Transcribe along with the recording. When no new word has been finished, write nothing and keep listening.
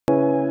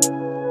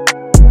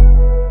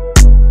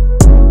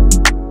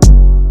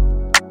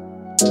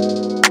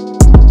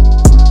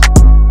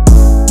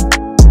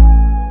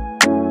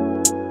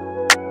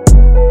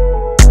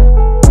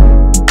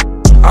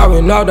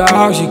out the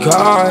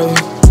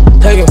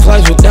oxycontin, taking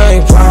flights but they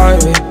ain't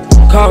private.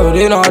 Covered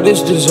in all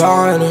this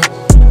designer,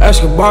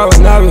 Escobar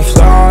when I be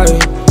flying.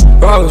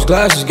 Rose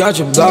glasses got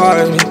you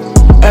blinded.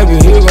 Every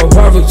hero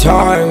perfect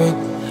timing.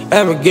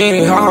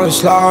 Lamborghini how I'm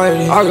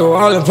sliding. I go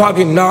all and pop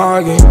your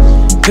noggin.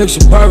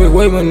 Picture perfect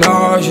with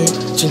menage.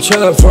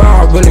 Chinchilla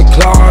fry up in the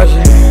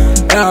closet.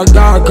 And I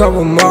got a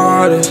couple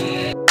models,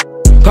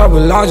 couple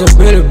lines up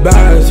in the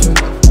bathroom.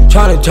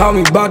 Tryna tell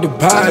me about the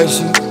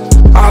passion,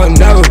 I would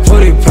never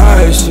put it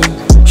past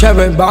you.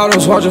 Champagne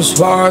bottles watch them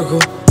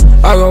sparkle.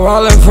 I go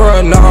all in for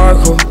a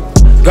narco.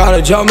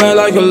 Gotta jump in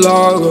like a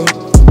logo.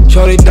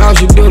 Shorty down,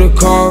 she do the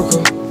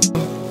conquer.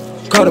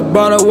 Cut a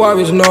butter, wipe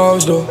his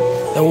nose though,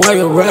 and wake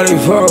up ready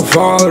for a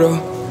photo.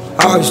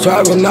 I was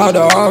trapping out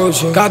the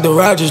ocean, got the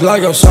ratchets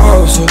like a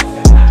salsa.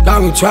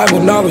 Got me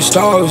trapping over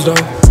stars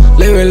though,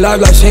 living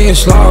life like seeing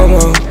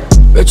slow-mo.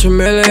 Rich and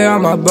Millie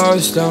on my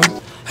bus down,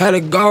 had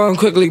to go and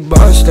quickly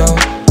bust down.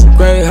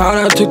 Great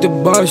how I took the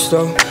bus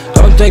though,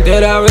 don't think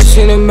that I ever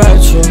seen a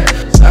metro.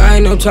 I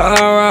ain't no telling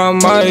where I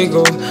might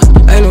go,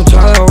 ain't no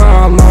telling where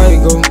I might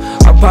go.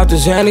 I pop the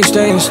Zanny,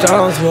 stay in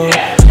stealth mode,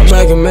 I'm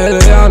making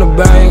million on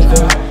the bank.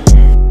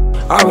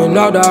 I've been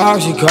out the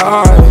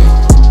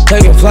oxycontin,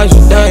 taking flights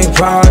but they ain't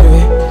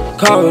private.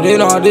 Covered in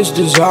all this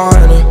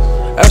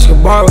designer,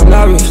 Escobar when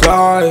I be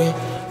flying.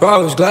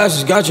 Rose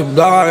glasses got you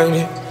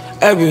blinded.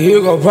 Every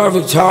hero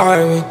perfect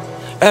timing.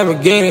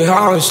 Lamborghini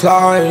how I'm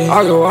sliding.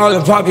 I go all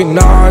and pop your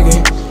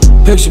noggin.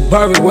 Picture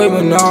perfect with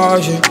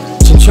menage.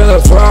 Chinchilla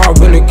fry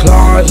up in the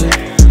closet.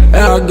 And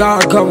I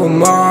got a couple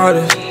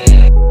models.